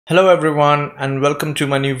Hello everyone and welcome to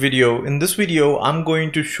my new video. In this video, I'm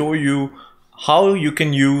going to show you how you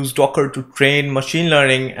can use Docker to train machine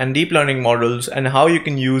learning and deep learning models, and how you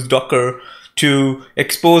can use Docker to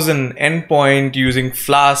expose an endpoint using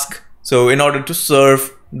Flask. So in order to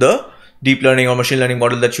serve the deep learning or machine learning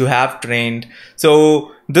model that you have trained.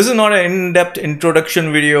 So this is not an in-depth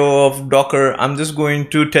introduction video of Docker. I'm just going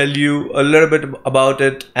to tell you a little bit about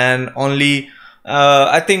it, and only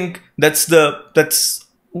I think that's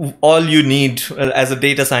all you need as a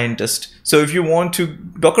data scientist. So if you want to,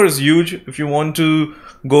 Docker is huge. If you want to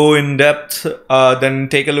go in depth, then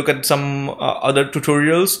take a look at some other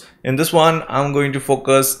tutorials. In this one, I'm going to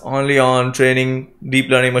focus only on training deep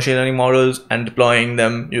learning machine learning models and deploying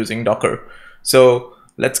them using Docker. So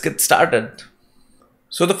let's get started.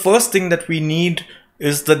 So the first thing that we need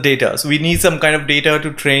is the data. So we need some kind of data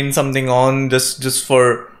to train something on, just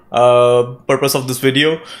for purpose of this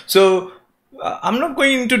video. So I'm not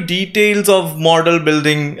going into details of model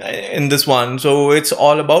building in this one. So it's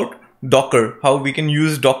all about Docker, how we can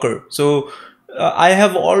use Docker. So I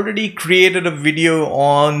have already created a video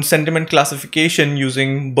on sentiment classification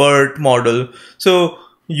using BERT model. So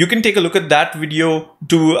you can take a look at that video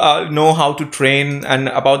to know how to train and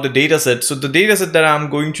about the dataset. So the dataset that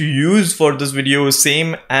I'm going to use for this video is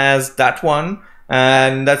same as that one,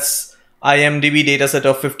 and that's IMDb dataset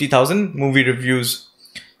of 50,000 movie reviews.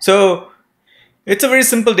 So it's a very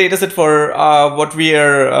simple dataset for what we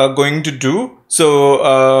are going to do.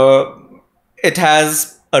 So it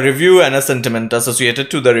has a review and a sentiment associated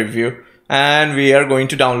to the review, and we are going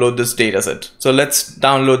to download this dataset. So let's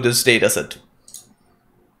download this dataset.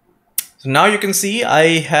 So now you can see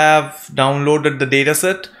I have downloaded the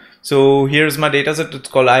dataset. So here's my dataset. It's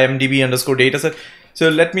called IMDb_dataset. So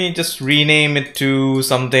let me just rename it to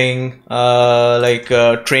something like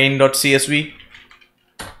train.csv.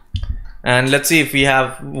 And let's see if we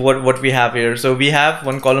have what we have here. So we have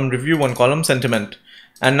one column review, one column sentiment.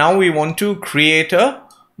 And now we want to create a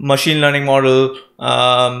machine learning model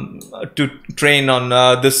to train on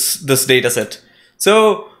this data set.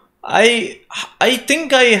 So I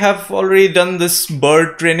think I have already done this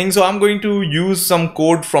BERT training. So I'm going to use some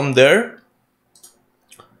code from there.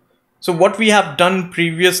 So what we have done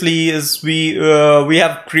previously is we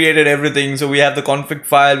have created everything. So we have the config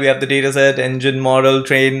file, we have the dataset, engine, model,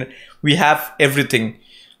 train, we have everything.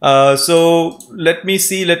 So let me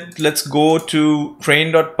see. Let's go to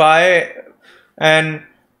train.py, and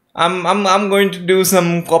I'm going to do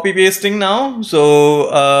some copy pasting now. So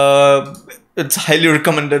it's highly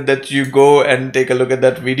recommended that you go and take a look at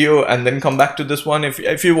that video and then come back to this one if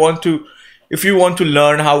you want to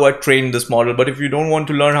learn how I train this model. But if you don't want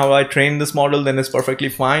to learn how I train this model, then it's perfectly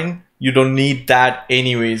fine. You don't need that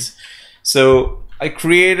anyways. So I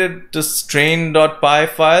created this train.py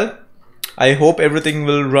file. I hope everything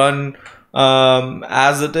will run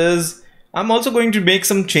as it is. I'm also going to make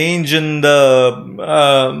some change in the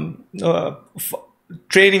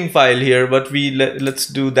training file here, but let's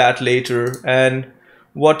do that later. And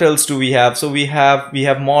what else do we have? So we have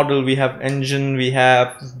model, we have engine, we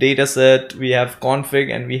have dataset, we have config,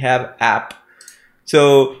 and we have app.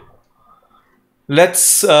 So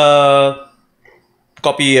let's copy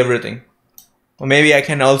everything. Or maybe I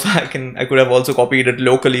could have also copied it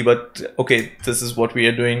locally, but okay, this is what we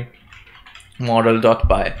are doing.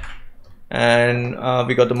 Model.py, and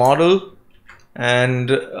we got the model, and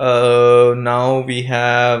now we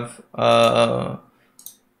have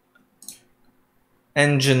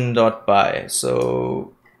engine.py.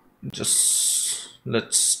 So just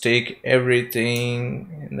let's take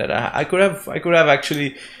everything that I could have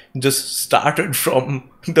actually just started from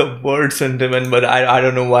the BERT sentiment, but I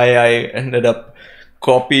don't know why I ended up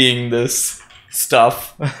copying this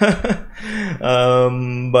stuff.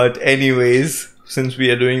 But anyways, since we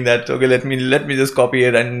are doing that, okay, let me just copy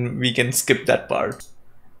it and we can skip that part.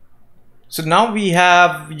 So now we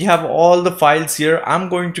have all the files here. I'm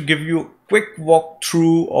going to give you a quick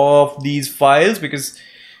walkthrough of these files because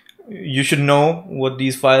you should know what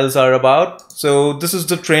these files are about. So this is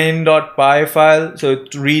the train.py file. So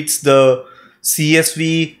it reads the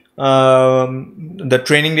CSV, the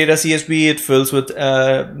training data CSV. It fills with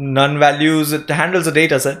none values. It handles the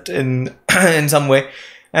data set in in some way,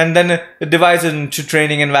 and then it divides it into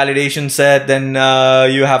training and validation set. Then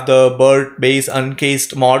you have the BERT base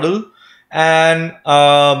uncased model, and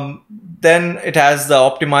then it has the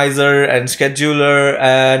optimizer and scheduler,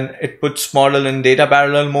 and it puts model in data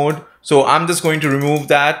parallel mode. So I'm just going to remove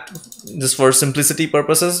that just for simplicity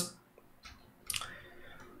purposes.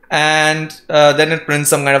 And then it prints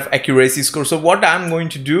some kind of accuracy score. So what I'm going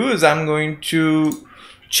to do is I'm going to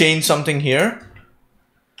change something here.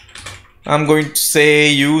 I'm going to say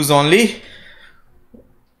use only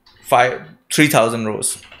 3,000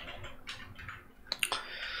 rows.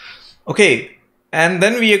 Okay, and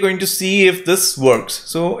then we are going to see if this works.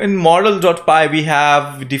 So in model.py we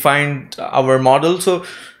have defined our model. So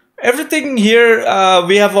everything here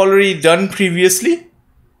we have already done previously.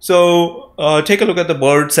 So take a look at the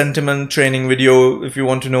bird sentiment training video if you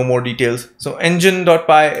want to know more details. So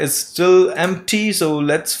engine.py is still empty, so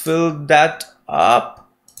let's fill that up.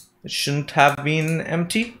 It shouldn't have been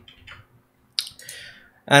empty.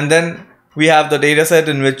 And then we have the dataset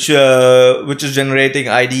in which is generating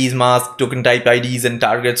IDs, mask, token type IDs, and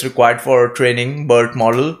targets required for training BERT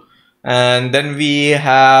model. And then we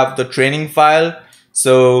have the training file.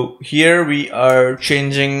 So here we are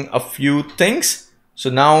changing a few things. So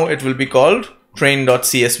now it will be called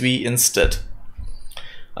train.csv instead,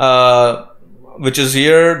 which is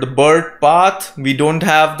here the BERT path. We don't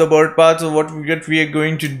have the BERT path. So what we are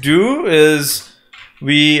going to do is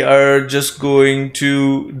we are just going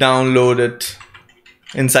to download it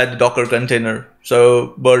inside the Docker container.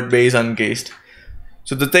 So BERT base uncased.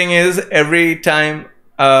 So the thing is, every time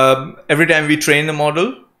we train the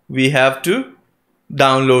model, we have to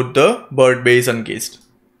download the BERT base uncased,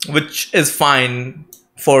 which is fine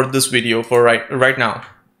for this video for right now.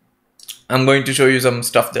 I'm going to show you some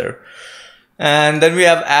stuff there. And then we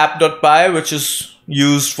have app.py, which is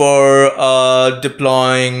used for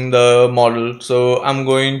deploying the model. So I'm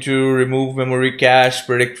going to remove memory cache,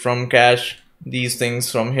 predict from cache, these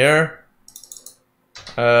things from here.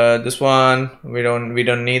 This one we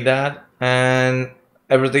don't need that, and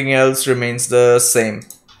everything else remains the same.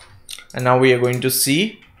 And now we are going to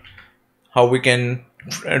see how we can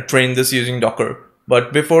train this using Docker.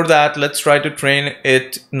 But before that, let's try to train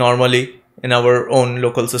it normally in our own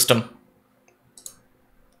local system.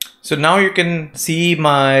 So now you can see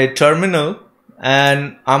my terminal,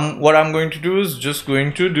 and what I'm going to do is just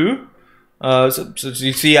going to do, so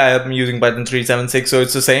you see I am using Python 3.7.6, so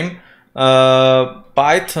it's the same,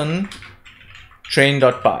 Python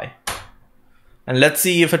train.py, and let's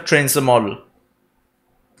see if it trains the model.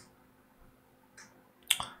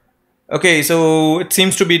 Okay, so it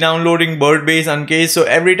seems to be downloading BERT base uncased. So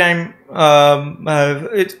every time,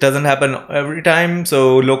 it doesn't happen every time,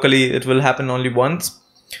 so locally it will happen only once.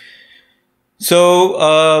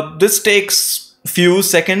 So this takes few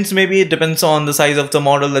seconds, maybe. It depends on the size of the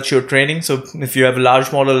model that you're training. So if you have a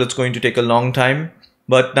large model, it's going to take a long time.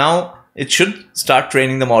 But now it should start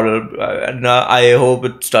training the model, and I hope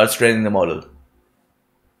it starts training the model.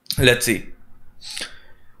 Let's see.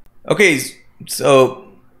 Okay, so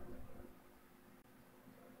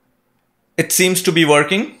it seems to be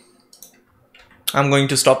working. I'm going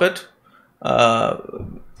to stop it,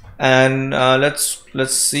 and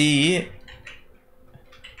let's see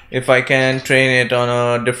if I can train it on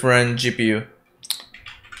a different GPU.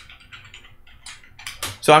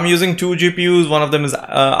 So I'm using two GPUs. One of them is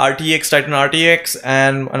RTX, Titan RTX,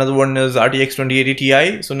 and another one is RTX 2080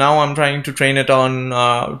 Ti. So now I'm trying to train it on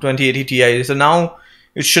 2080 Ti. So now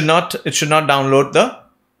it should not download the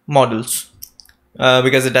models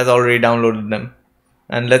because it has already downloaded them.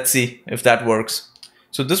 And let's see if that works.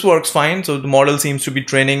 So this works fine. So the model seems to be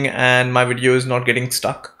training, and my video is not getting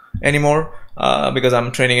stuck anymore because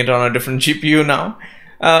I'm training it on a different GPU now.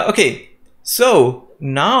 Okay, so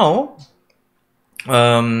now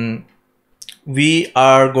we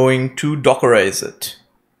are going to Dockerize it.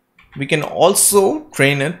 We can also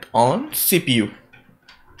train it on CPU.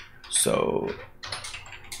 So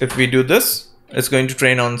if we do this, it's going to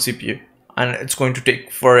train on CPU, and it's going to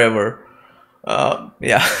take forever.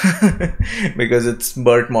 Yeah, because it's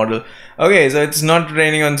BERT model. Okay, so it's not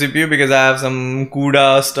training on CPU because I have some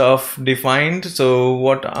CUDA stuff defined. So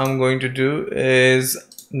what I'm going to do is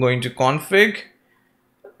going to config.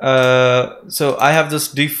 So I have this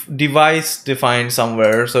device defined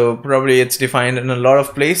somewhere. So probably it's defined in a lot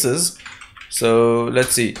of places. So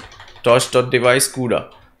let's see, torch.device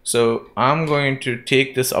CUDA. So I'm going to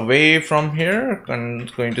take this away from here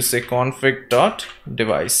and going to say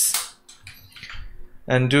config.device.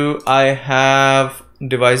 And do I have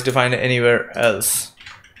device defined anywhere else?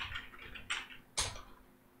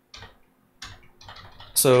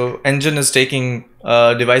 So engine is taking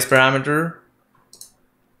a device parameter,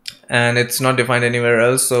 and it's not defined anywhere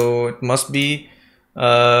else. So it must be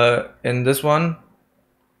in this one,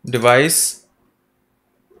 device,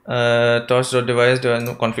 torch.device,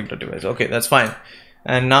 no config.device. Okay, that's fine.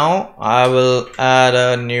 And now I will add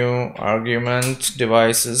a new argument,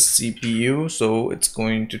 devices CPU. So it's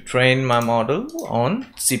going to train my model on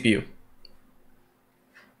CPU.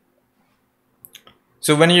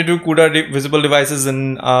 So when you do CUDA visible devices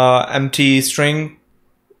in empty string,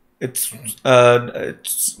 it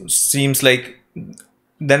seems like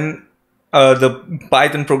then the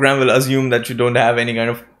Python program will assume that you don't have any kind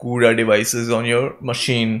of CUDA devices on your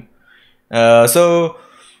machine. So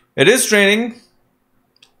it is training,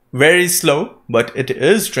 very slow, but it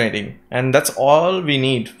is training, and that's all we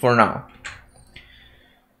need for now.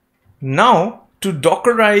 Now, to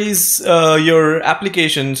Dockerize your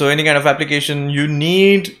application, so any kind of application, you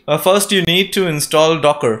need first you need to install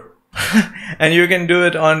Docker, and you can do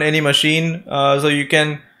it on any machine. So you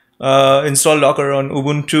can install Docker on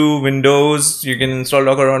Ubuntu, Windows. You can install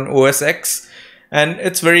Docker on OS X, and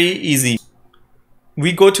it's very easy.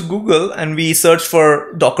 We go to Google and we search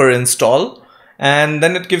for Docker install, and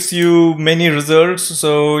then it gives you many results.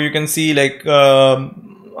 So you can see like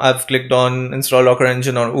I've clicked on install Docker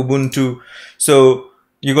engine on Ubuntu. So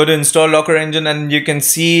you go to install Docker engine and you can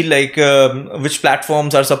see like which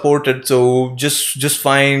platforms are supported. So just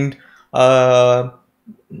find Docker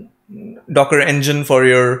engine for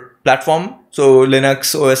your platform. So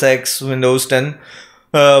Linux, OS X, Windows 10,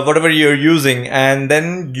 whatever you're using, and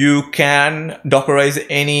then you can Dockerize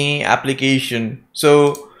any application.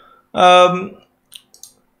 So to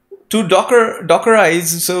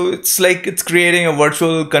Dockerize, so it's like it's creating a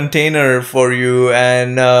virtual container for you,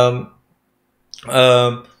 and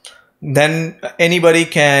then anybody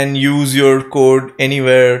can use your code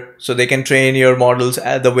anywhere, so they can train your models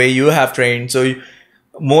the way you have trained. So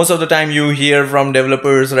most of the time you hear from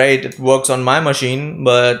developers, right, it works on my machine,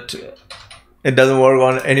 but it doesn't work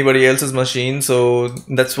on anybody else's machine. So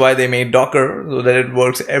that's why they made Docker, so that it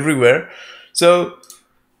works everywhere. So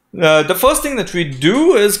the first thing that we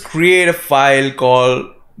do is create a file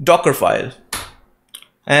called Dockerfile,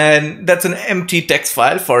 and that's an empty text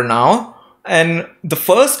file for now. And the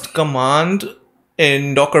first command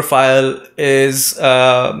in Dockerfile is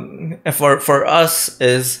for us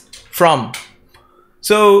is from.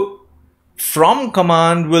 So from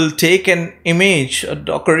command will take an image, a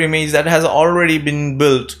Docker image that has already been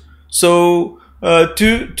built. So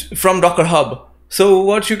from Docker Hub. So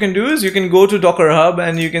what you can do is you can go to Docker Hub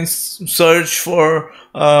and you can search for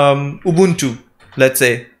Ubuntu, let's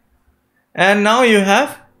say, and now you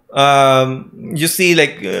have you see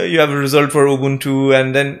like you have a result for Ubuntu,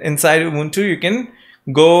 and then inside Ubuntu you can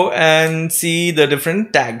go and see the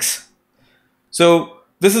different tags. So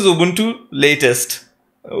this is Ubuntu latest,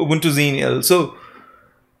 Ubuntu Xenial. So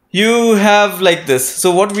you have like this.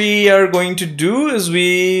 So what we are going to do is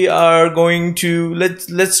we are going to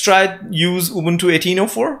let's try use Ubuntu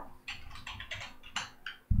 18.04.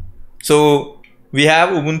 So we have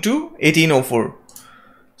Ubuntu 18.04.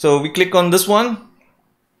 So we click on this one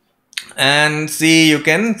and see, you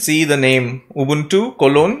can see the name Ubuntu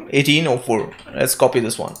 18.04. Let's copy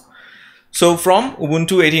this one. So from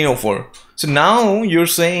Ubuntu 18.04. So now you're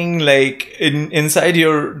saying like inside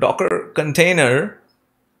your Docker container,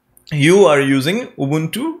 you are using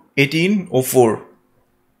Ubuntu 18.04.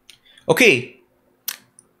 Okay,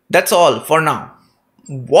 that's all for now.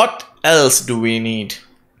 What else do we need?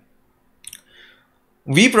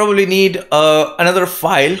 We probably need another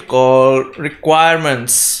file called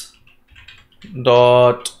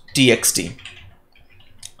requirements.txt,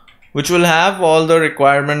 which will have all the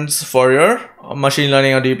requirements for your machine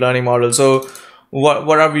learning or deep learning model. So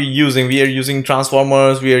what are we using? We are using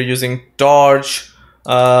transformers, we are using torch,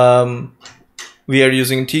 we are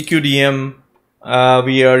using TQDM, are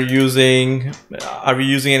we using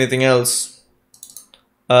anything else?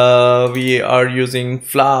 We are using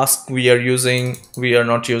Flask, we are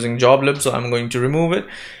not using joblib, so I'm going to remove it,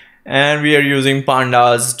 and we are using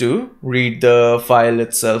pandas to read the file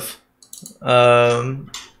itself. We are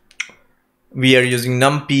using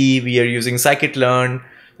numpy, we are using scikit-learn,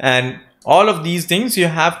 and all of these things you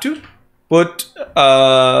have to put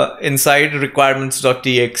inside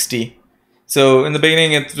requirements.txt. So in the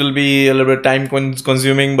beginning it will be a little bit time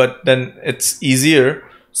consuming, but then it's easier.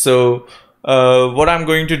 So what I'm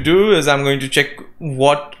going to do is I'm going to check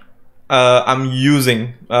what I'm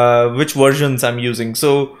using, which versions I'm using.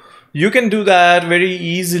 So you can do that very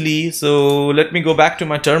easily. So let me go back to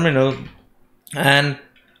my terminal and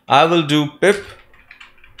I will do pip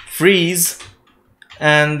freeze,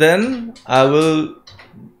 and then I will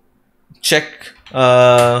check,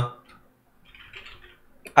 I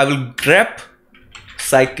will grep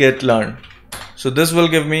scikit-learn. So this will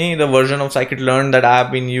give me the version of scikit-learn that I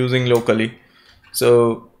have been using locally.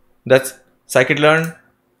 So that's scikit-learn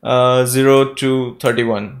 0 to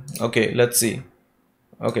 31. Okay, let's see.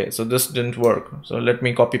 Okay, so this didn't work. So let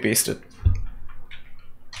me copy paste it,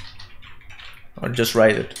 or just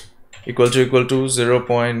write it equal to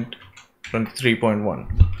 0.23.1.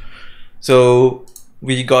 So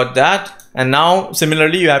we got that. And now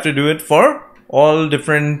similarly you have to do it for all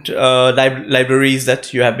different libraries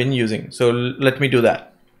that you have been using. So let me do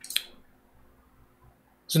that.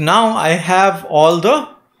 So now I have all the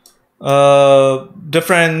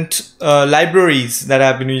different libraries that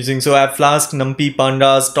I've been using. So I have Flask, NumPy,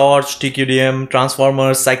 Pandas, Torch, TQDM,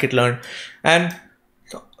 Transformers, Scikit-learn, and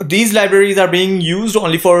these libraries are being used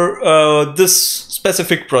only for this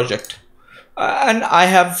specific project. And I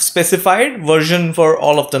have specified version for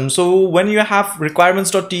all of them. So when you have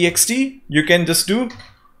requirements.txt, you can just do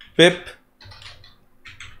pip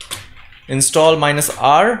install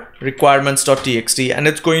 -r requirements.txt, and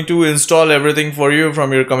it's going to install everything for you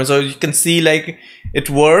from your command. So you can see like it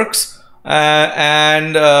works,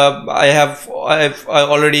 and I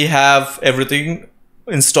already have everything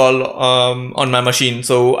installed on my machine,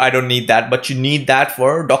 so I don't need that, but you need that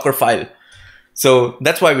for Docker file. So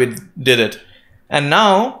that's why we did it. And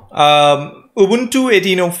now Ubuntu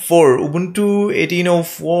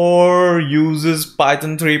 18.04 uses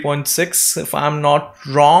Python 3.6 if I'm not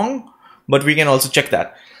wrong, but we can also check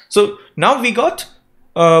that. So now we got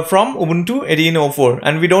from Ubuntu 18.04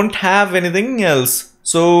 and we don't have anything else.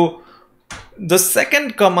 So the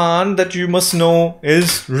second command that you must know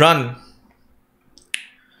is run.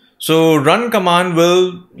 So run command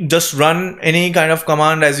will just run any kind of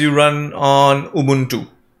command as you run on Ubuntu.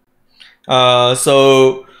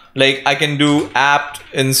 So like I can do apt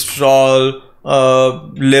install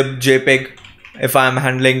libjpeg if I'm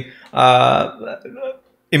handling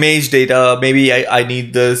image data. Maybe I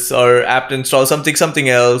need this, or apt install something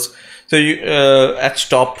else. So you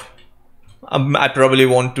htop, I probably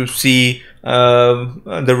want to see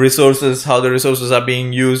the resources, how the resources are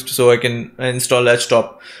being used, so I can install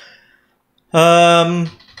htop.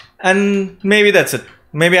 And maybe that's it.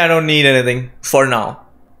 Maybe I don't need anything for now.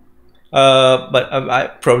 But I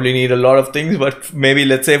probably need a lot of things, but maybe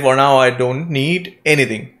let's say for now I don't need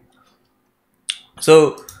anything.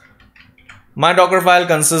 So my Docker file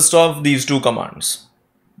consists of these two commands.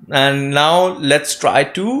 And now let's try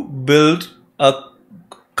to build a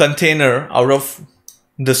container out of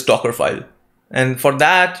this Docker file. And for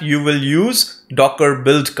that you will use docker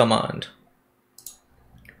build command.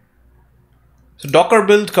 So docker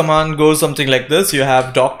build command goes something like this. You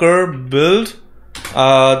have docker build,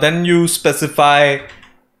 then you specify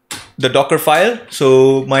the Docker file,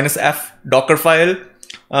 so -f Docker file,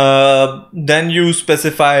 then you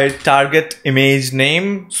specify target image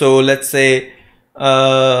name. So let's say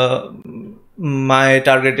my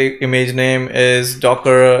target image name is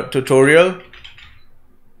Docker tutorial,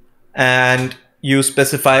 and you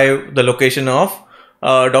specify the location of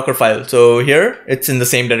Docker file. So here it's in the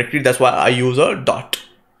same directory, that's why I use a dot.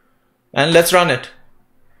 And let's run it.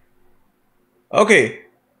 Okay,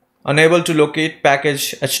 unable to locate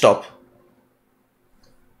package htop.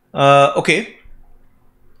 Okay,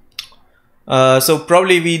 so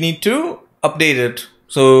probably we need to update it.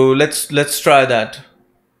 So let's try that.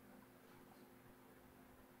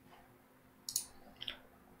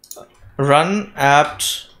 Run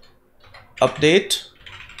apt update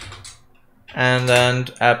and then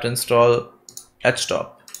apt install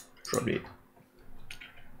htop. Probably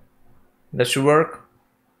that should work.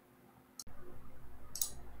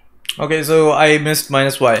 Okay, so I missed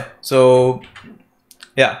 -y. So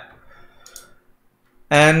yeah,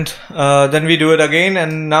 and then we do it again,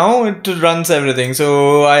 and now it runs everything.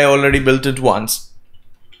 So I already built it once.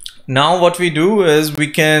 Now what we do is we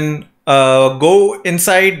can go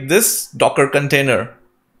inside this Docker container.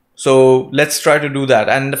 So let's try to do that.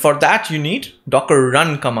 And for that you need docker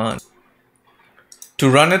run command. To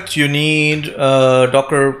run it you need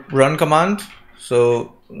docker run command.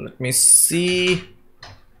 So let me see.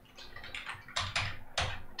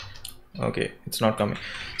 Okay, it's not coming.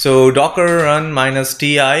 So docker run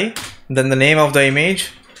 -ti, then the name of the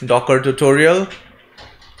image, Docker tutorial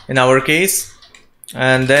in our case,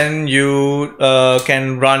 and then you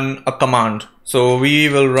can run a command. So we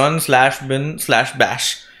will run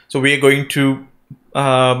 /bin/bash. So we are going to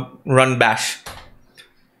run bash.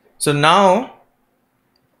 So now,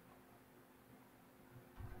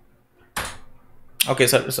 okay,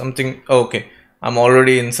 so something, okay, I'm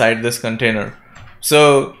already inside this container.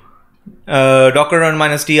 So docker run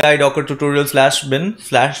 -ti docker tutorial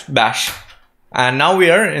 /bin/bash, and now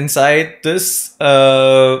we are inside this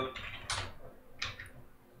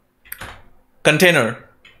container.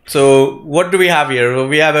 So what do we have here?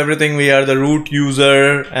 We have everything. We are the root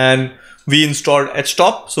user and we installed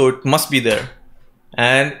htop, so it must be there,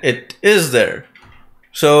 and it is there.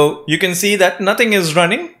 So you can see that nothing is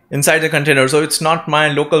running inside the container. So it's not my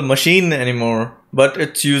local machine anymore, but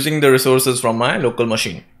it's using the resources from my local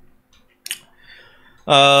machine.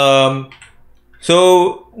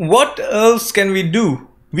 So what else can we do?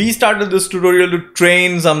 We started this tutorial to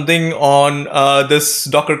train something on this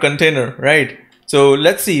Docker container, right? So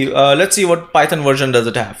let's see what Python version does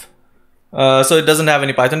it have. So it doesn't have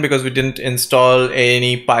any Python because we didn't install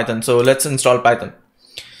any Python. So let's install Python.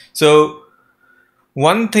 So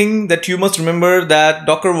one thing that you must remember, that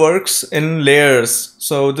Docker works in layers.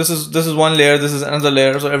 So this is one layer, this is another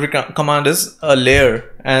layer. So every command is a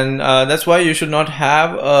layer, and that's why you should not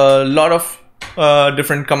have a lot of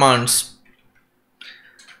different commands.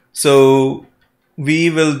 So we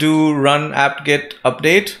will do run apt-get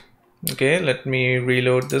update. Okay, let me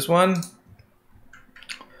reload this one.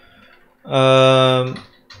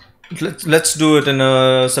 Let's do it in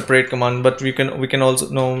a separate command, but we can also,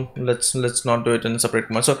 no, let's not do it in a separate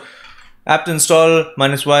command. So apt install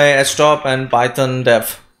 -y stop and python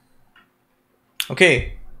dev.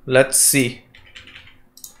 Okay, let's see.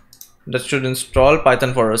 That should install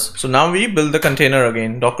Python for us. So now we build the container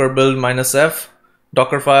again. Docker build -f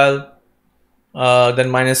docker file,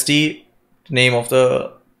 then -t, name of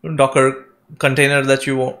the Docker container that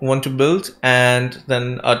you want to build, and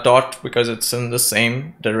then a dot because it's in the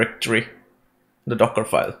same directory, the Docker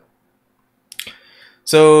file.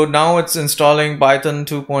 So now it's installing Python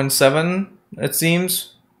 2.7, it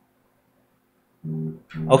seems.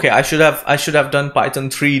 Okay, I should have done Python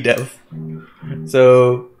 3 dev.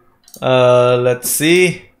 So let's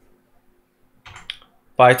see,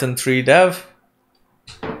 Python 3 dev,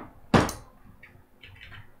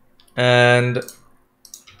 and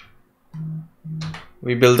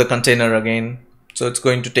we build the container again. So it's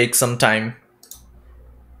going to take some time.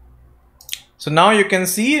 So now you can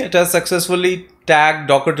see it has successfully tagged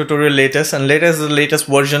Docker tutorial latest, and latest is the latest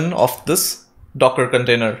version of this Docker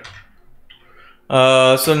container.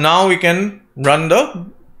 So now we can run the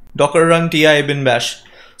docker run ti bin bash.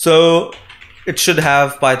 So it should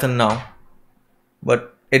have Python now,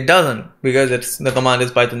 but it doesn't because the command is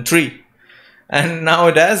Python 3, and now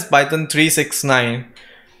it has Python 369.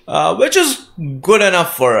 Which is good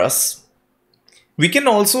enough for us. We can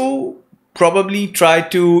also probably try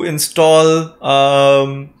to install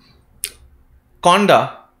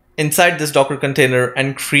Conda inside this Docker container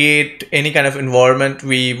and create any kind of environment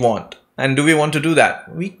we want. And do we want to do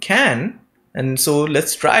that? We can. And so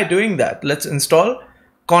let's try doing that. Let's install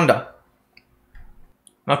Conda.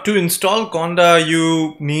 Now to install Conda,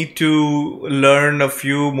 you need to learn a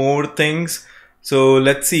few more things. So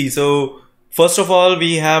let's see. So first of all,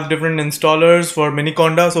 we have different installers for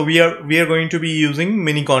Miniconda. So we are going to be using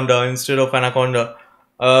Miniconda instead of Anaconda.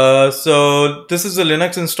 So this is a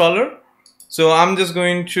Linux installer. So I'm just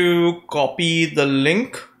going to copy the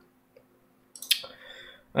link,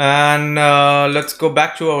 and let's go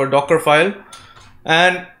back to our Docker file.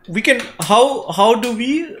 And we can, how do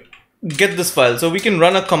we get this file? So we can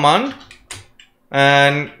run a command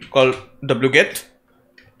and call wget,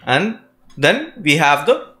 and then we have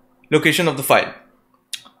the location of the file.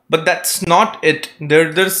 But that's not it.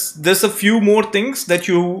 There's a few more things that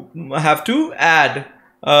you have to add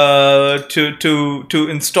to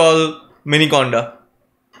install Miniconda.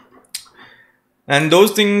 And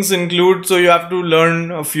those things include, so you have to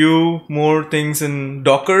learn a few more things in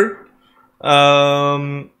Docker.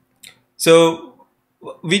 So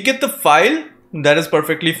we get the file, that is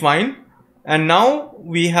perfectly fine. And now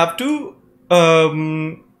we have to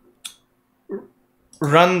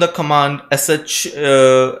run the command sh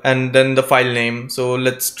and then the file name. So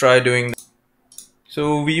let's try doing that.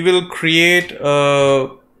 So we will create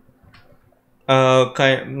a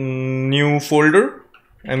new folder,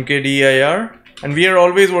 mkdir, and we are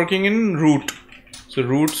always working in root. So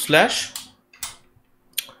root /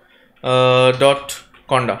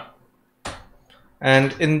 .conda,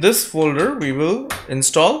 and in this folder we will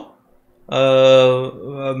install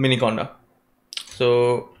Miniconda.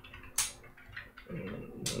 So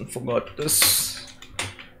forgot this,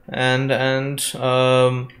 and sh,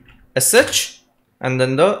 and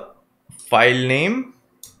then the file name,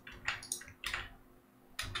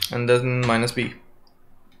 and then -b,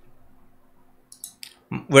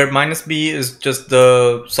 where -b is just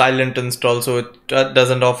the silent install, so it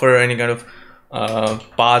doesn't offer any kind of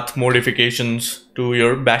path modifications to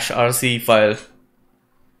your bashrc file.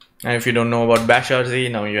 And if you don't know about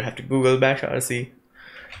bashrc, now you have to Google bashrc.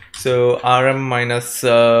 So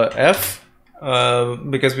rm-f,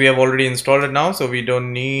 because we have already installed it now, so we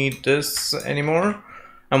don't need this anymore.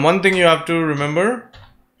 And one thing you have to remember,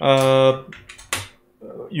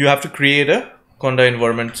 you have to create a Conda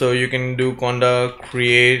environment. So you can do Conda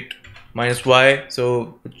create -y,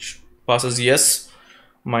 so which passes yes,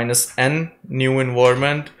 -n, new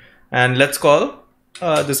environment, and let's call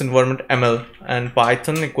this environment ml and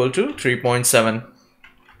Python equal to 3.7.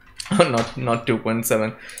 not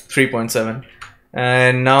 2.7, 3.7.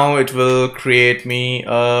 And now it will create me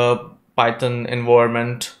a Python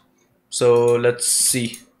environment. So let's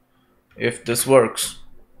see if this works.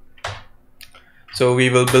 So we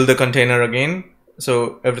will build the container again.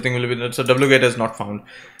 So everything will be, so wget is not found.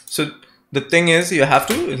 So the thing is, you have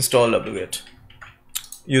to install wget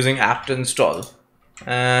using apt install.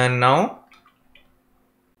 And now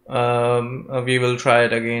we will try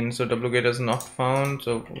it again. So wget is not found,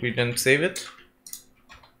 so we didn't save it.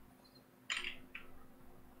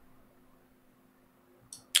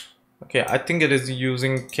 Okay, I think it is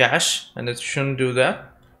using cache and it shouldn't do that.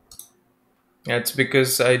 Yeah, it's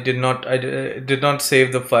because I did not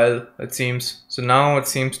save the file, it seems. So now it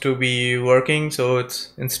seems to be working, so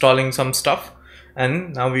it's installing some stuff,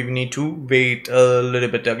 and now we need to wait a little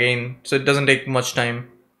bit again, so it doesn't take much time.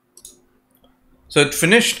 So it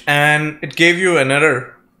finished and it gave you an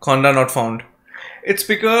error, conda not found. It's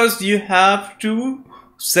because you have to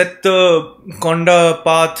set the conda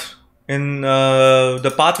path in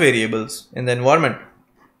the path variables in the environment,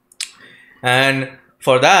 and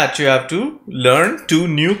for that you have to learn 2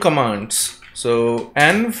 new commands. So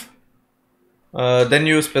env, then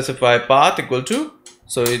you specify path equal to,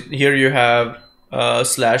 so here you have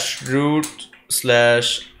 /root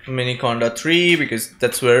 /miniconda3, because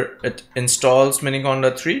that's where it installs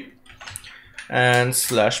miniconda 3, and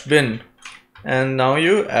 /bin, and now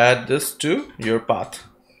you add this to your path.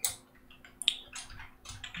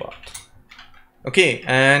 Okay,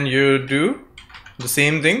 and you do the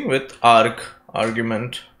same thing with arg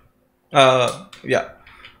argument, arg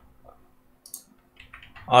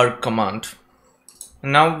command.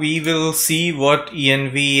 Now we will see what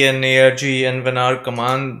env and arg and envarg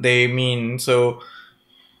command they mean. So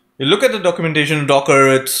you look at the documentation of Docker,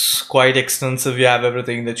 it's quite extensive. You have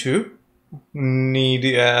everything that you need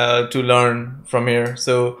to learn from here.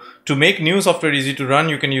 So to make new software easy to run,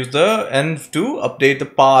 you can use the env to update the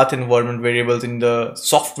path environment variables in the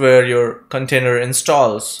software your container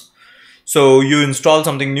installs. So you install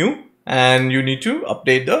something new and you need to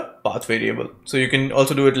update the path variable. So you can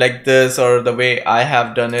also do it like this, or the way I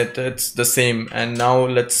have done it, it's the same. And now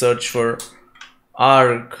let's search for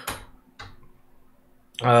arg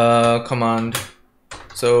command.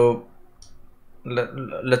 So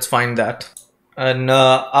let's find that. And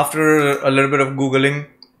after a little bit of Googling,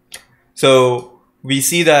 so we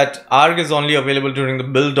see that arg is only available during the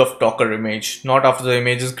build of Docker image, not after the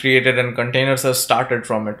image is created and containers are started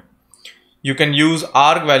from it. You can use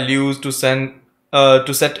arg values to set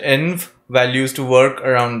env values to work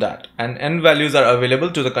around that, and env values are available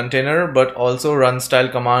to the container but also run style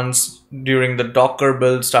commands during the Docker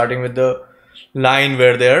build, starting with the line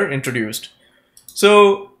where they are introduced.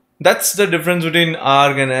 So that's the difference between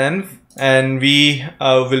arg and env, and we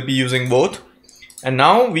will be using both. And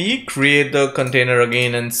now we create the container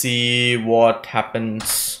again and see what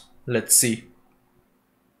happens. Let's see.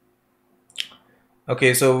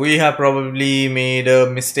 Okay, so we have probably made a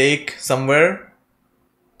mistake somewhere.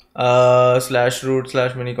 /root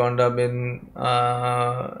 /miniconda bin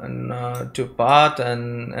to path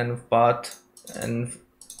and env path and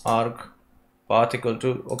arg path equal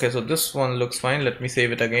to. Okay, so this one looks fine. Let me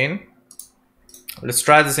save it again. Let's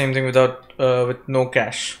try the same thing without with no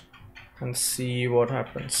cache and see what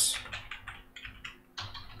happens.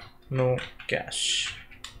 No cache.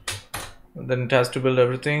 Then it has to build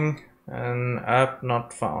everything. And app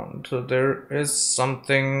not found. So there is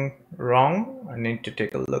something wrong. I need to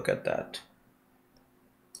take a look at that.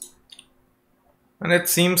 And it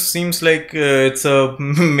seems like it's a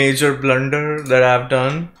major blunder that I've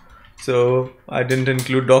done. So I didn't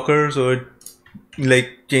include Docker, so it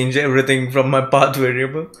like changed everything from my path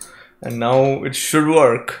variable, and now it should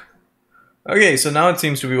work. Okay, so now it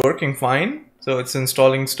seems to be working fine. So it's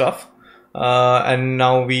installing stuff. And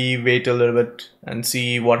now we wait a little bit and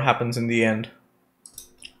see what happens in the end.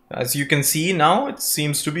 As you can see, now it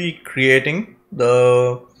seems to be creating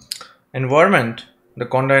the environment, the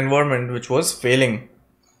conda environment, which was failing.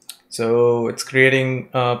 So it's creating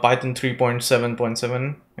Python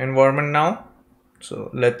 3.7.7 environment now. So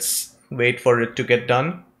let's wait for it to get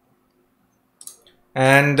done.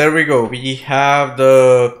 And there we go. We have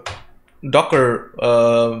the Docker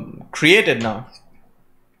created now.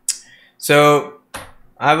 So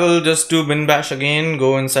I will just do bin bash again,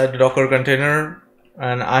 go inside the Docker container,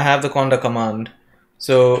 and I have the conda command.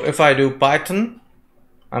 So if I do Python,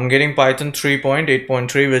 I'm getting Python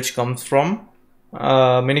 3.8.3, which comes from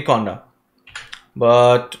miniconda.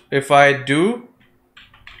 But if I do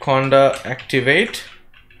conda activate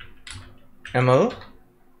ml,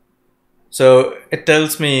 So it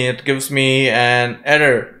tells me, it gives me an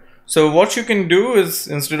error. So what you can do is,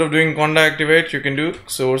 instead of doing conda activate, you can do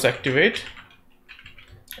source activate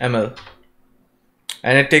ML,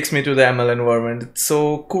 and it takes me to the ML environment. It's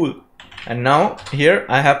so cool. And now here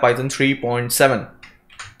I have Python 3.7.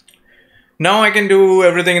 Now I can do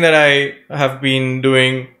everything that I have been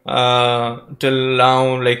doing till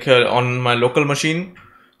now, like on my local machine.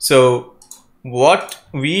 So what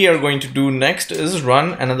we are going to do next is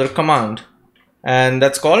run another command, and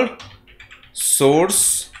that's called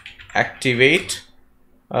source activate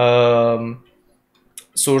ML,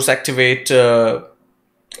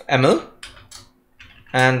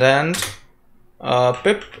 and then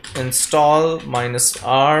pip install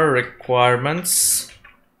 -r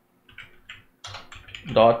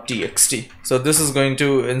requirements.txt. So this is going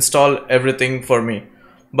to install everything for me.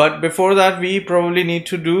 But before that, we probably need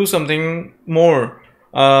to do something more.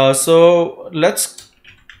 So let's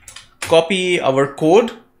copy our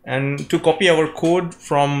code. And to copy our code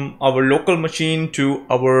from our local machine to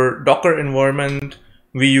our Docker environment,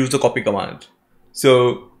 we use the copy command.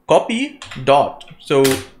 So copy dot. So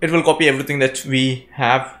it will copy everything that we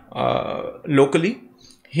have locally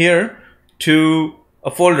here to a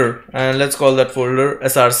folder, and let's call that folder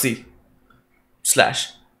src/.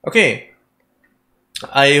 Okay.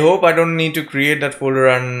 I hope I don't need to create that folder,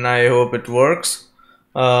 and I hope it works.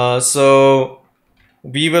 So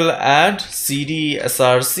we will add cd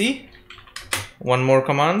src, one more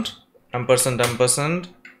command, ampersand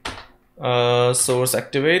source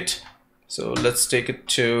activate. So let's take it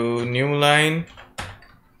to new line,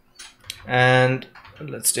 and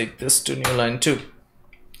let's take this to new line 2.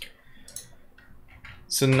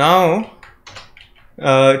 So now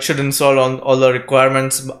it should install all the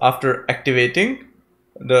requirements after activating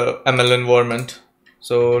the ML environment.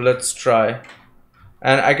 So let's try.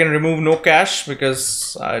 And I can remove no cache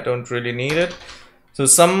because I don't really need it. So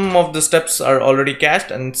some of the steps are already cached,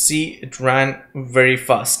 and see, it ran very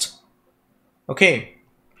fast. Okay.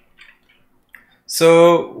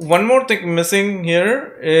 So one more thing missing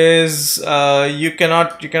here is you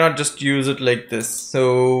cannot just use it like this.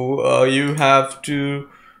 So you have to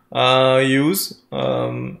use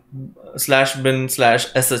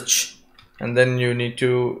 /bin/sh, and then you need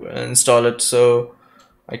to install it. So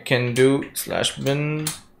I can do /bin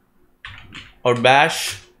or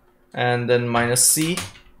bash and then -c,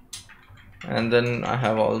 and then I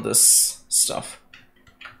have all this stuff.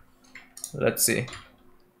 Let's see.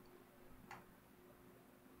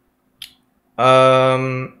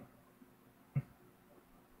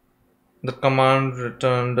 The command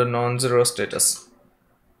returned a non-zero status.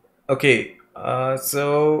 Okay,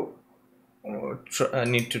 so I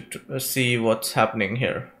need to see what's happening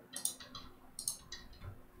here.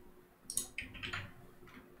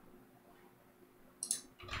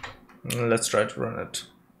 Let's try to run it.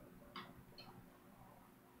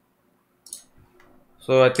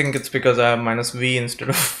 So I think it's because I have -v instead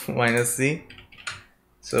of -c.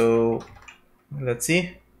 So let's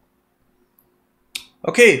see.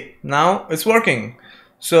 Okay, now it's working.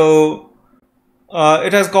 So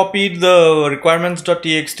it has copied the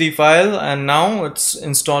requirements.txt file, and now it's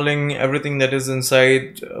installing everything that is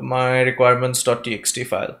inside my requirements.txt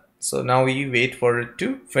file. So now we wait for it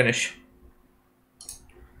to finish.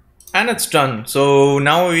 And it's done. So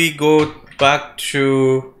now we go back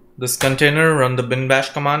to this container, run the bin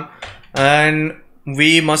bash command, and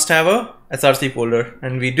we must have a src folder,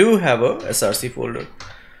 and we do have a src folder.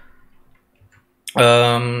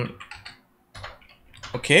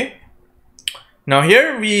 Okay. Now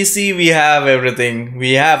here we see we have everything.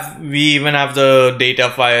 We even have the data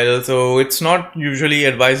file. So it's not usually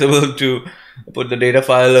advisable to put the data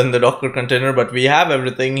file in the Docker container, but we have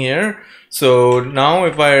everything here. So now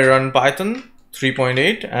if I run Python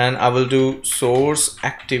 3.8 and I will do source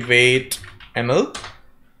activate ML.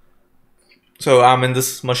 So I'm in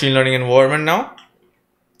this machine learning environment now,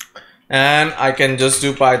 and I can just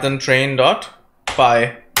do python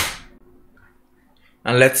train.py,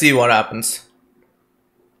 and let's see what happens.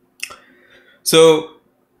 So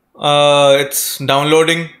it's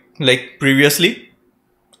downloading like previously,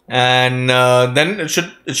 and then it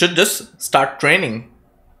should just start training.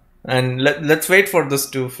 And let's wait for this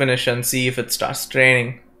to finish and see if it starts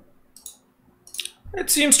training.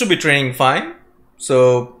 It seems to be training fine.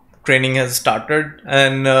 So training has started,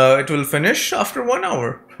 and it will finish after 1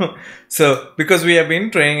 hour. So because we have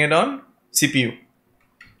been training it on CPU.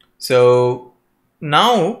 So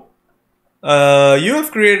now you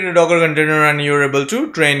have created a Docker container and you're able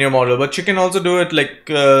to train your model, but you can also do it like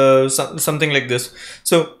something like this.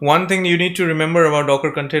 So one thing you need to remember about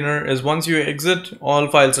Docker container is once you exit, all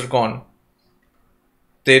files are gone.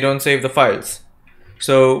 they don't save the files.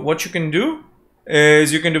 So what you can do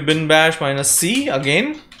is you can do bin bash -c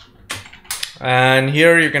again, and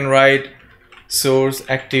here you can write source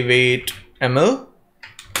activate ml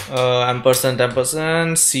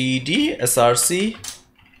ampersand cd src,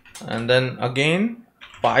 and then again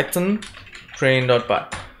python train.py,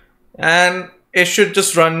 and it should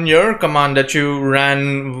just run your command that you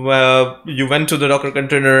ran. You went to the Docker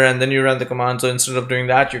container and then you ran the command. So instead of doing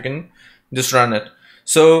that, you can just run it.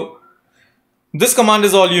 So this command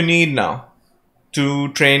is all you need now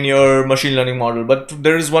to train your machine learning model. But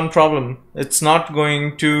there is one problem. It's not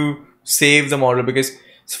going to save the model, because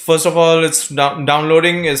first of all, it's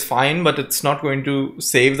downloading is fine, but it's not going to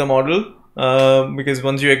save the model because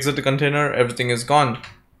once you exit the container, everything is gone.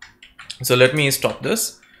 So let me stop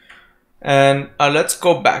this. And let's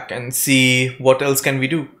go back and see what else can we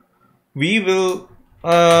do. We will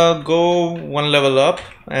go one level up,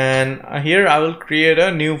 and here I will create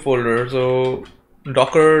a new folder. So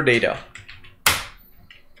Docker data.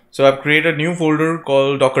 So I've created a new folder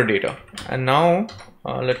called Docker data. And now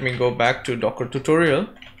let me go back to Docker tutorial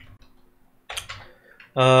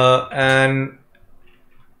and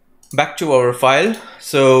back to our file.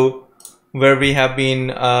 So where we have been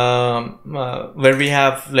where we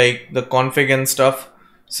have like the config and stuff.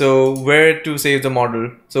 So where to save the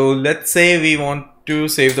model? So let's say we want to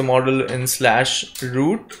save the model in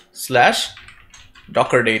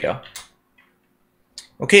 /root/docker data.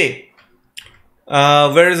 Okay,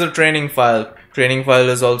 where is the training file? Training file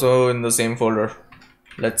is also in the same folder.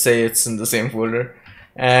 Let's say it's in the same folder,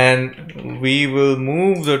 and we will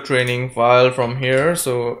move the training file from here.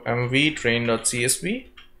 So mv train.csv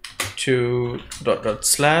to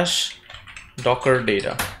 /docker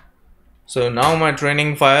data. So now my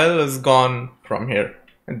training file is gone from here.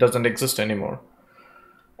 It doesn't exist anymore.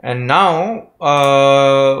 And now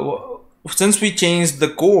since we changed the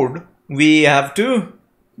code, we have to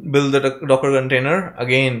build the Docker container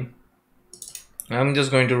again. I'm just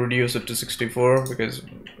going to reduce it to 64 because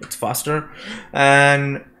it's faster,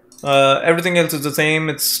 and everything else is the same.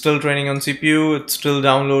 It's still training on CPU. It's still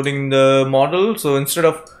downloading the model. So instead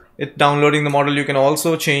of it downloading the model, you can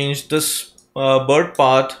also change this bird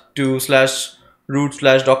path to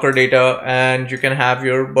 /root/docker data, and you can have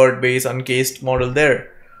your bird base uncased model there.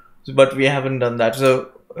 But we haven't done that,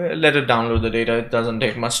 so let it download the data. It doesn't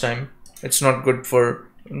take much time. It's not good for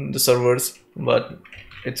the servers, but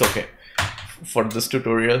it's okay for this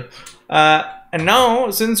tutorial. And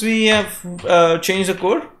now, since we have changed the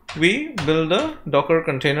code, we build a Docker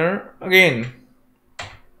container again.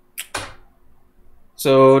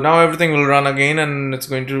 So now everything will run again, and it's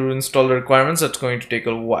going to install the requirements. That's going to take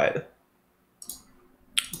a while.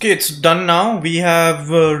 Okay, it's done now. We have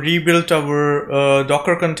rebuilt our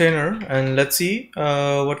Docker container, and let's see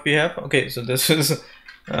what we have. Okay, so this is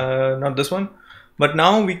not this one, but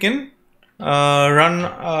now we can run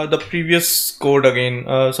the previous code again.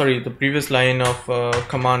 Sorry, the previous line of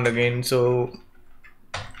command again. So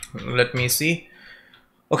let me see.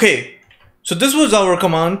 Okay, so this was our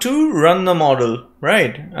command to run the model,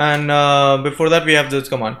 right? And before that, we have this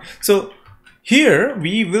command. So here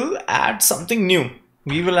we will add something new.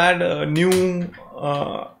 We will add a new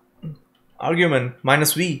argument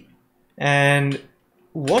 -v, and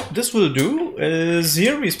what this will do is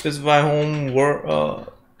here we specify home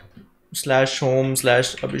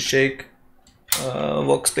 /home/Abhishek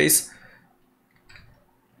workspace,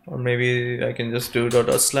 or maybe I can just do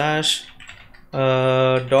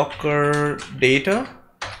 /docker data,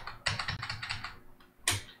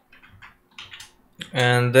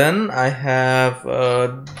 and then I have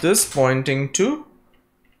this pointing to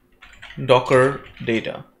Docker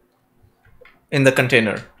data in the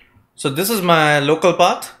container. So this is my local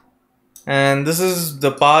path, and this is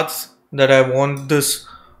the path that I want this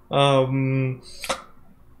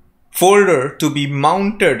folder to be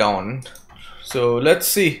mounted on. So let's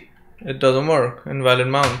see. It doesn't work. Invalid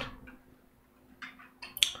mount.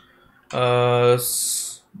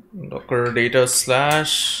 Docker data /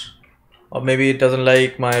 or maybe it doesn't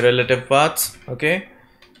like my relative paths. Okay,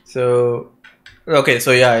 so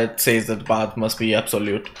yeah, it says that the path must be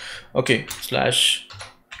absolute. Okay,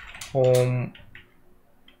 /home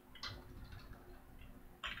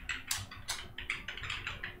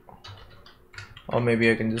or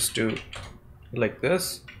maybe I can just do like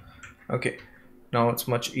this. Okay, now it's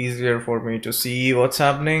much easier for me to see what's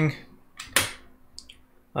happening.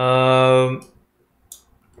 Oh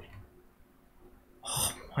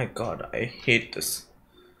my god, I hate this.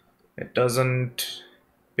 It doesn't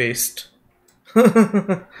paste.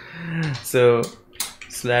 So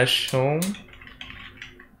 /home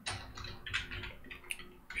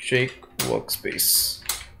shake workspace.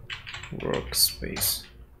 workspace.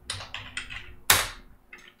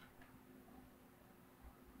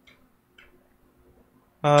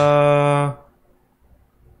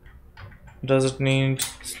 Does it need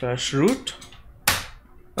 /root?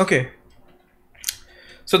 Okay,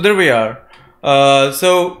 so there we are.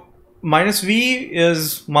 So -v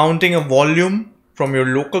is mounting a volume from your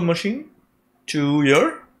local machine to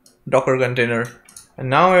your Docker container. And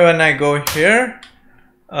now when I go here,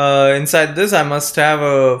 inside this I must have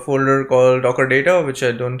a folder called Docker data, which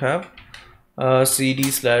I don't have.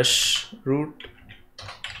 cd/root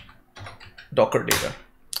Docker data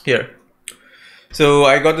here. So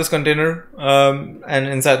I got this container, and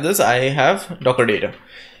inside this I have Docker data.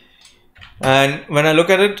 And when I look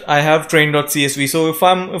at it, I have train.csv. So if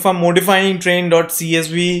I'm modifying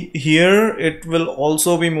train.csv here, it will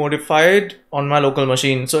also be modified on my local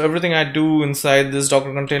machine. So everything I do inside this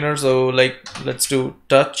Docker container. So like, let's do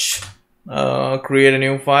touch, create a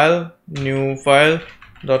new file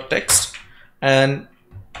 .text, and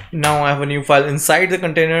now I have a new file inside the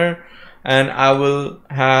container, and I will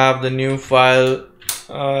have the new file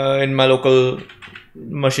in my local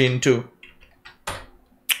machine too.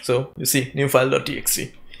 So you see new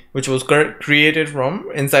file.txt, which was created from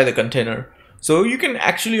inside the container. So you can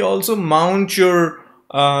actually also mount your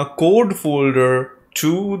code folder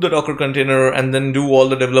to the Docker container and then do all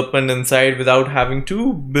the development inside without having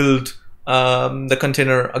to build the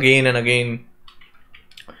container again and again.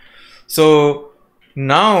 So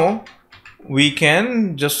now we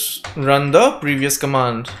can just run the previous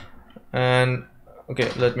command. And okay,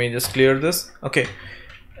 let me just clear this. Okay,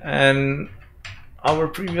 and our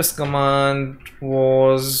previous command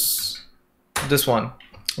was this one,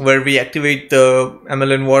 where we activate the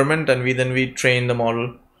ML environment and we train the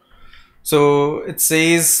model. So it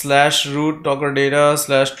says /root docker data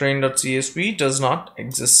 /train.csv does not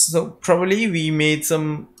exist. So probably we made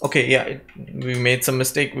some, okay, yeah, we made some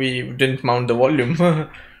mistake. We didn't mount the volume,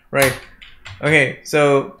 right? Okay,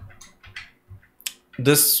 so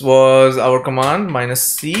this was our command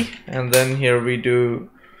 -c, and then here we do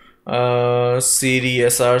cd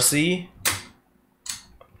src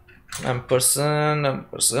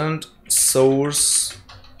ampersand source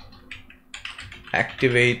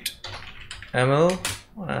activate ml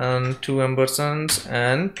and 2 ampersands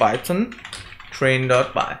and python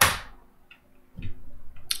train.py.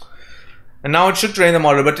 And now it should train the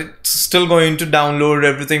model, but it's still going to download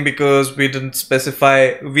everything because we didn't specify,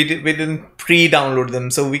 we didn't pre-download them.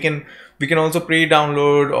 So we can also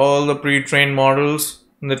pre-download all the pre-trained models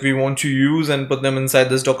that we want to use and put them inside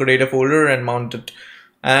this Docker data folder and mount it.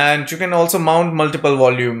 And you can also mount multiple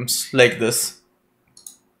volumes like this.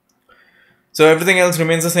 So everything else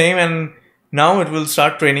remains the same, and now it will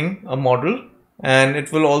start training a model, and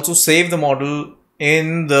it will also save the model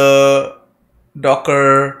in the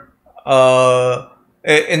Docker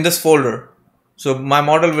in this folder. So my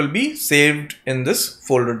model will be saved in this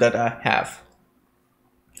folder that I have.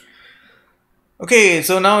 Okay,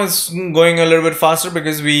 so now it's going a little bit faster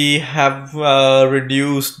because we have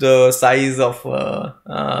reduced the size of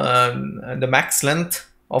the max length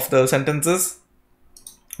of the sentences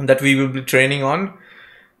that we will be training on.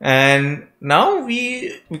 And now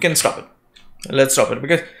we can stop it. Let's stop it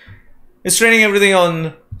because it's training everything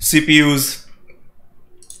on CPUs.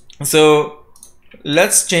 So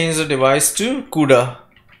let's change the device to CUDA.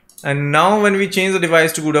 And now when we change the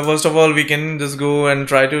device to CUDA, first of all, we can just go and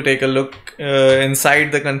try to take a look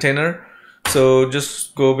inside the container. So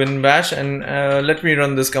just go bin bash and let me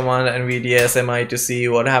run this command NVIDIA SMI to see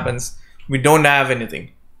what happens. We don't have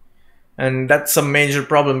anything. And that's a major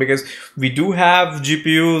problem because we do have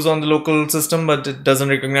GPUs on the local system, but it doesn't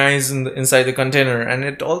recognize inside the container. And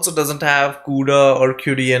it also doesn't have CUDA or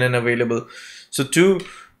QDNN available. So to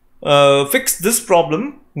fix this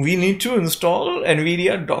problem, we need to install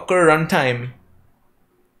NVIDIA Docker Runtime.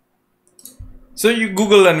 So you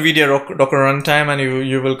Google NVIDIA Docker Runtime and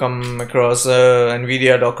you will come across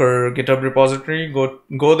NVIDIA Docker GitHub repository.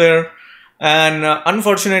 Go there. And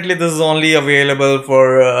unfortunately, this is only available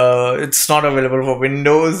for, it's not available for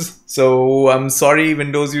Windows. So I'm sorry,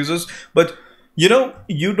 Windows users, but you know,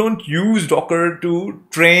 you don't use Docker to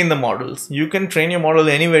train the models. You can train your model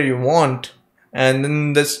anywhere you want. And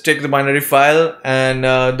then just take the binary file and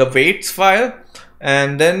the weights file,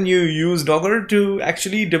 and then you use Docker to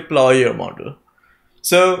actually deploy your model.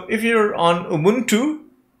 So if you're on Ubuntu,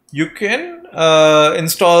 you can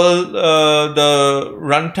install the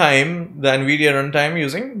runtime, the NVIDIA runtime,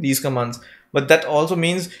 using these commands. But that also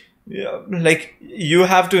means like you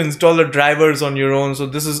have to install the drivers on your own. So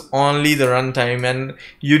this is only the runtime, and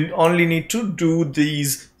you only need to do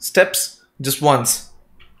these steps just once.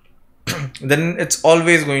 then it's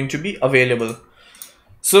always going to be available.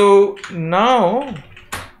 So now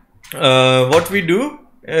what we do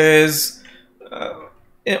is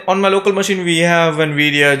on my local machine we have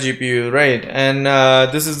NVIDIA GPU, right? And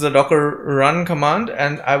this is the docker run command,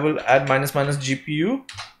 and I will add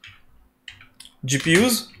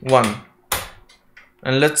 --GPUs 1,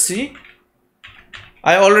 and let's see.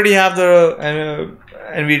 I already have the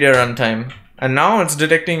NVIDIA runtime, and now it's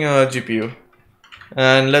detecting a GPU.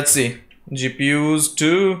 And let's see, GPUs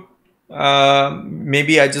 2.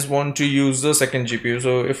 Maybe I just want to use the second GPU.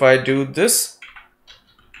 So if I do this,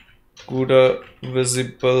 CUDA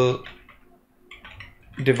visible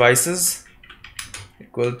devices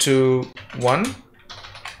equal to 1,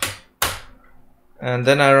 and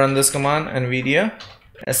then I run this command NVIDIA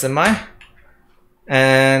SMI,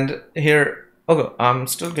 and here, okay, I'm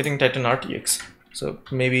still getting Titan RTX. So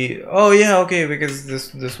maybe, oh yeah, okay, because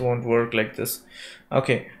this won't work like this.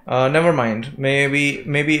 Okay, never mind.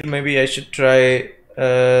 Maybe I should try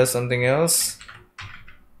something else.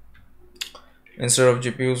 Instead of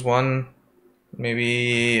GPUs 1,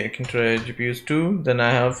 maybe I can try GPUs 2. Then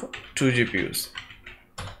I have 2 GPUs.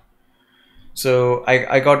 So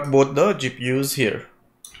I got both the GPUs here,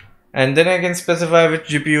 and then I can specify which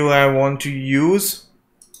GPU I want to use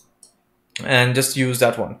and just use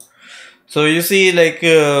that one. So you see, like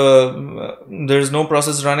there's no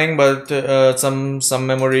process running, but some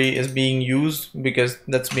memory is being used because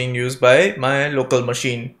that's being used by my local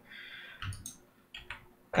machine.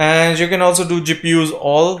 And you can also do GPUs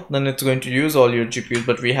all, then it's going to use all your GPUs,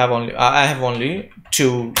 but I have only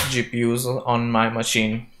 2 GPUs on my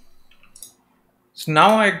machine. So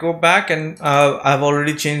now I go back, and I've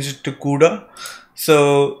already changed it to CUDA.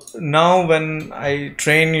 So now when I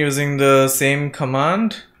train using the same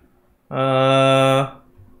command,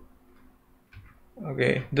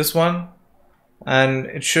 okay, this one, and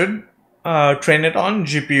it should train it on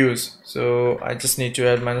GPUs. So I just need to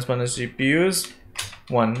add --GPUs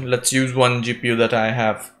 1. Let's use 1 GPU that I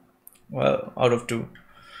have, well, out of 2.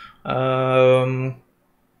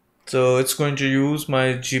 So it's going to use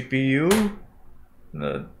my GPU,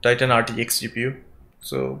 the Titan RTX GPU.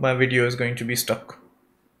 So my video is going to be stuck.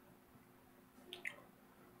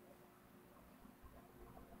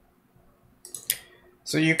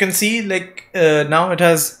 So you can see, like now it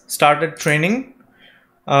has started training,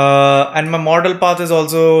 and my model path is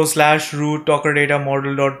also /root docker data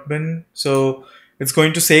model.bin. So it's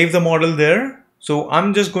going to save the model there. So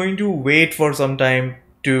I'm just going to wait for some time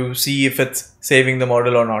to see if it's saving the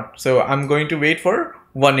model or not. So I'm going to wait for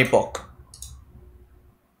 1 epoch.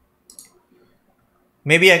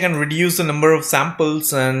 Maybe I can reduce the number of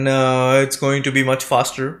samples, and it's going to be much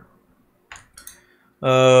faster.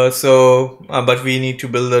 But we need to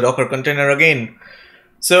build the Docker container again.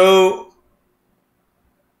 So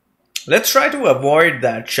let's try to avoid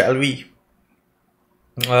that, shall we?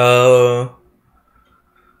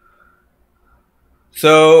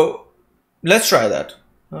 So let's try that.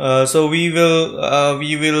 So we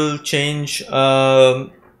will change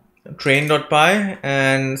train.py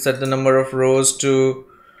and set the number of rows to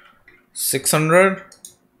 600,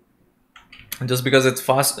 just because it's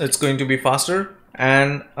fast. It's going to be faster.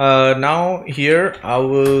 And now here I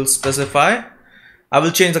will specify, I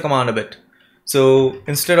will change the command a bit. So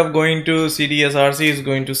instead of going to cd src, is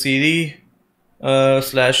going to cd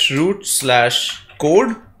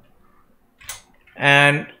 /root/code,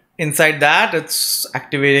 and inside that it's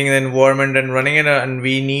activating the environment and running it, and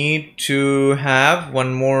we need to have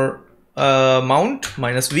one more mount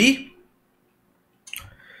 -v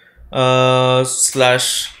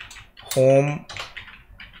 /home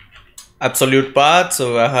absolute path.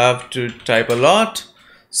 So I have to type a lot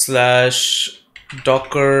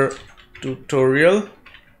 /docker tutorial,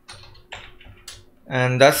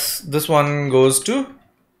 and this one goes to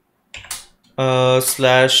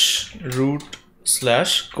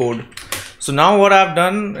 /root/code. So now what I've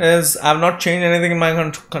done is I've not changed anything in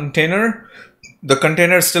my container. The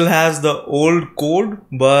container still has the old code,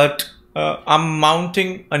 but I'm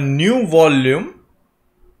mounting a new volume,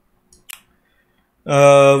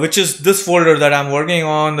 which is this folder that I'm working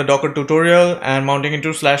on, the Docker tutorial, and mounting into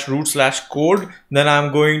 /root/code. Then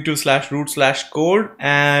I'm going to /root/code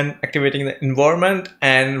and activating the environment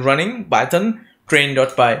and running Python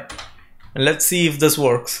train.py. And let's see if this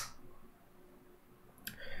works.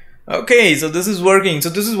 Okay, so this is working. So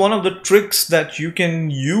this is one of the tricks that you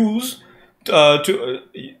can use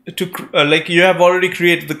like you have already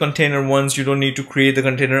created the container once. You don't need to create the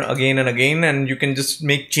container again and again, and you can just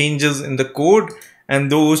make changes in the code,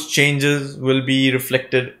 and those changes will be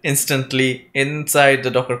reflected instantly inside the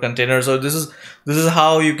Docker container. So this is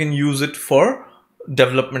how you can use it for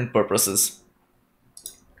development purposes.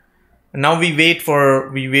 And now we wait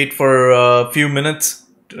for a few minutes,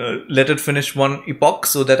 let it finish one epoch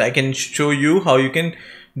so that I can show you how you can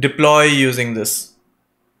deploy using this.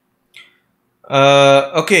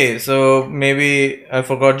 Okay, so maybe I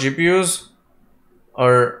forgot GPUs,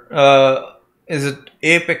 or is it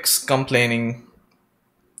Apex complaining?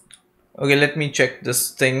 Okay, let me check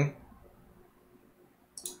this thing.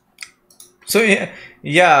 So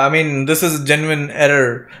yeah, I mean, this is a genuine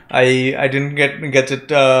error. I didn't get it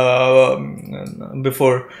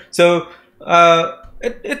before. So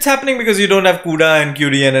it's happening because you don't have CUDA and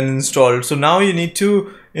QDNN installed. So now you need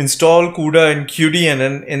to install CUDA and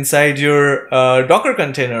QDNN inside your Docker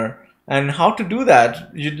container. And how to do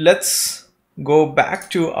that? Let's go back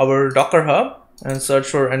to our Docker Hub and search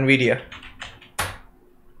for NVIDIA.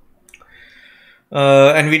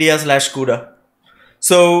 NVIDIA/CUDA.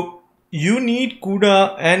 So you need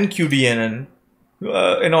CUDA and QDNN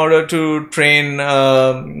in order to train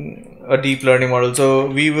a deep learning model. So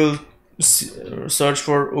we will search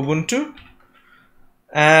for Ubuntu,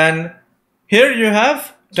 and here you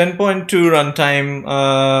have 10.2 runtime,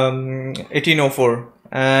 1804,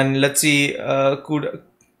 and let's see, CUDA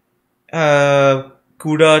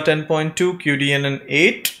 10.2, QDNN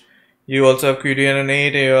 8. You also have QDNN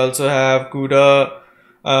 8. You also have CUDA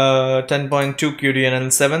 10.2,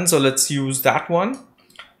 QDNN 7. So let's use that one.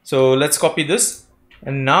 So let's copy this,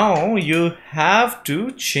 and now you have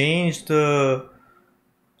to change the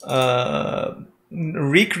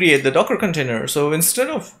recreate the Docker container. So instead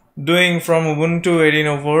of doing from Ubuntu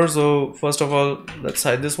 1804, so first of all, let's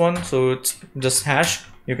hide this one. So it's just hash.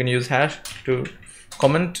 You can use hash to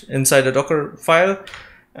comment inside a Docker file,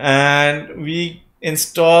 and we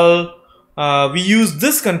install. We use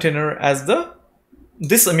this container as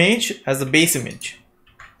this image as the base image,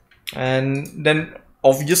 and then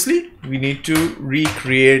obviously we need to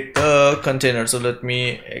recreate the container. So let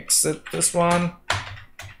me exit this one.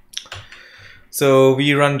 So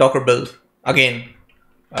we run docker build again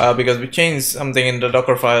because we changed something in the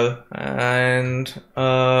Docker file, and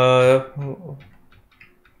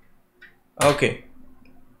okay,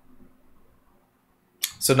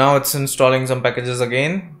 so now it's installing some packages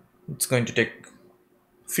again. It's going to take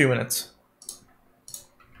a few minutes.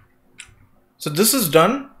 So this is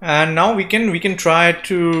done, and now we can try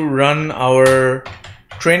to run our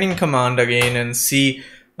training command again and see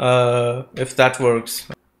if that works.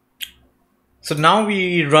 So now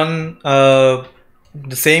we run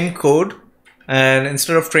the same code, and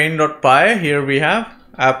instead of train.py, here we have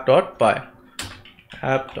app.py.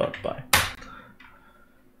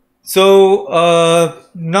 So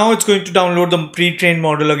now it's going to download the pre-trained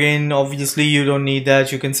model again. Obviously you don't need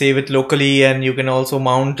that. You can save it locally, and you can also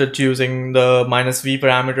mount it using the -v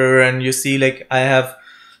parameter. And you see, like, I have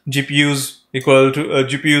GPUs equal to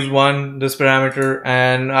GPUs 1, this parameter,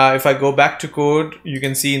 and if I go back to code, you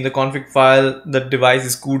can see in the config file the device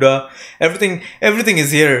is CUDA. Everything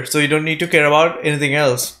is here, so you don't need to care about anything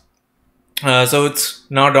else. So it's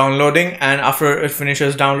now downloading, and after it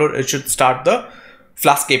finishes download, it should start the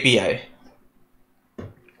Flask API.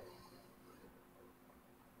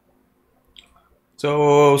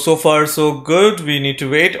 So far so good. We need to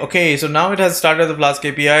wait. Okay, so now it has started the Flask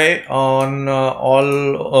API on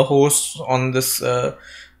all hosts on this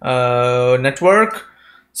network.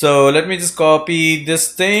 So let me just copy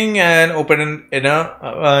this thing and open in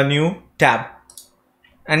a new tab.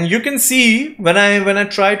 And you can see when I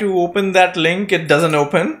try to open that link, it doesn't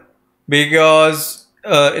open because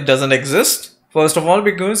it doesn't exist. First of all,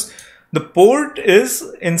 because the port is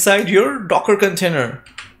inside your Docker container.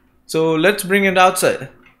 So let's bring it outside.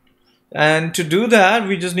 And to do that,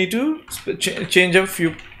 we just need to change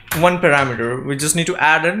one parameter. We just need to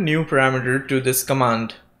add a new parameter to this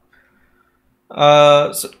command.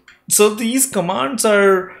 So these commands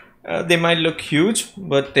are, they might look huge,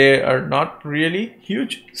 but they are not really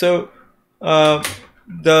huge. So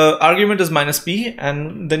the argument is -p,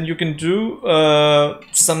 and then you can do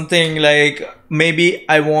something like, maybe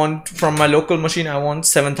I want, from my local machine, I want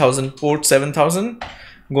 7000, port 7000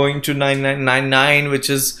 going to 9999, which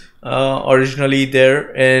is originally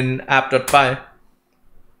there in app.py.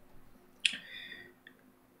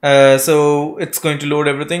 So it's going to load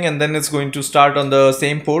everything, and then it's going to start on the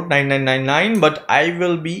same port 9999, but I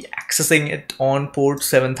will be accessing it on port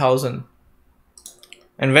 7000.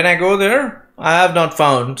 And when I go there, I have not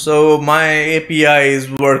found. So my API is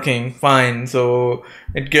working fine. So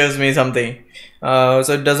it gives me something.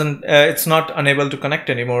 So it doesn't, it's not unable to connect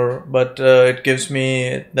anymore, but it gives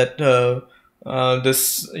me that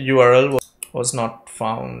this URL was not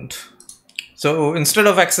found. So instead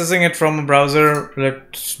of accessing it from a browser,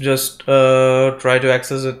 let's just try to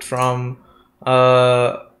access it from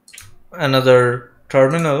another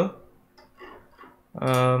terminal.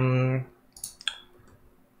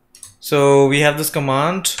 So we have this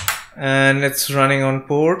command and it's running on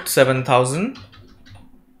port 7000,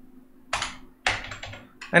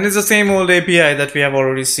 and it's the same old API that we have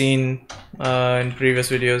already seen in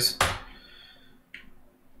previous videos.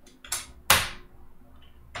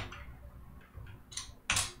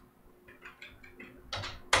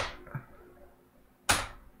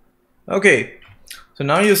 Okay, so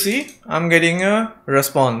now you see I'm getting a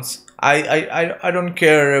response. I don't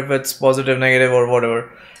care if it's positive, negative, or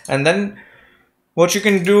whatever. And then what you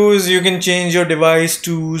can do is you can change your device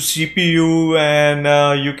to CPU, and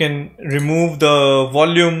you can remove the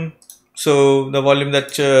volume, so the volume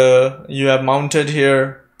that you have mounted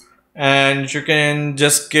here, and you can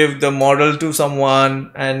just give the model to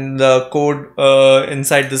someone and the code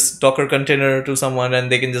inside this Docker container to someone,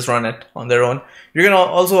 and they can just run it on their own. You can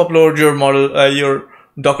also upload your model, your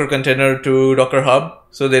Docker container to Docker Hub,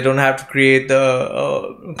 so they don't have to create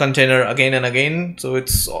the container again and again. So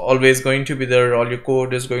it's always going to be there. All your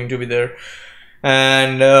code is going to be there.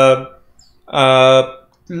 And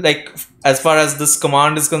like as far as this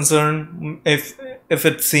command is concerned, if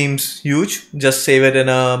it seems huge, just save it in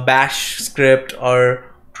a bash script or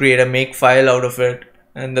create a make file out of it,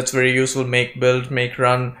 and that's very useful. Make build, make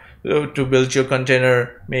run. To build your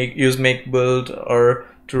container, use make build, or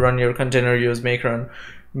to run your container, use make run,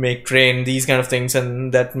 make train, these kind of things,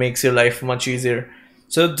 and that makes your life much easier.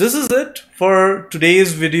 So this is it for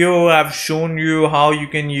today's video. I've shown you how you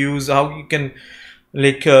can use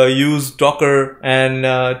use Docker and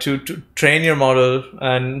to train your model.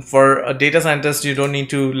 And for a data scientist, you don't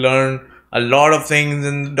need to learn a lot of things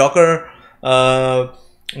in Docker,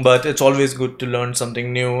 but it's always good to learn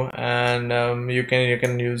something new. And you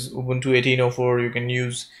can use Ubuntu 18.04, you can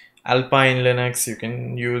use Alpine Linux, you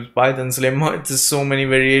can use Python, Slim. There's so many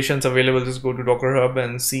variations available. Just go to Docker Hub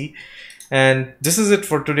and see. And this is it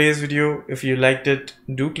for today's video. If you liked it,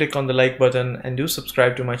 do click on the like button and do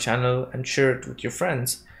subscribe to my channel and share it with your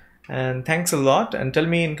friends. And thanks a lot, and tell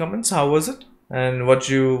me in comments how was it and what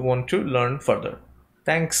you want to learn further.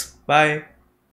 Thanks. Bye.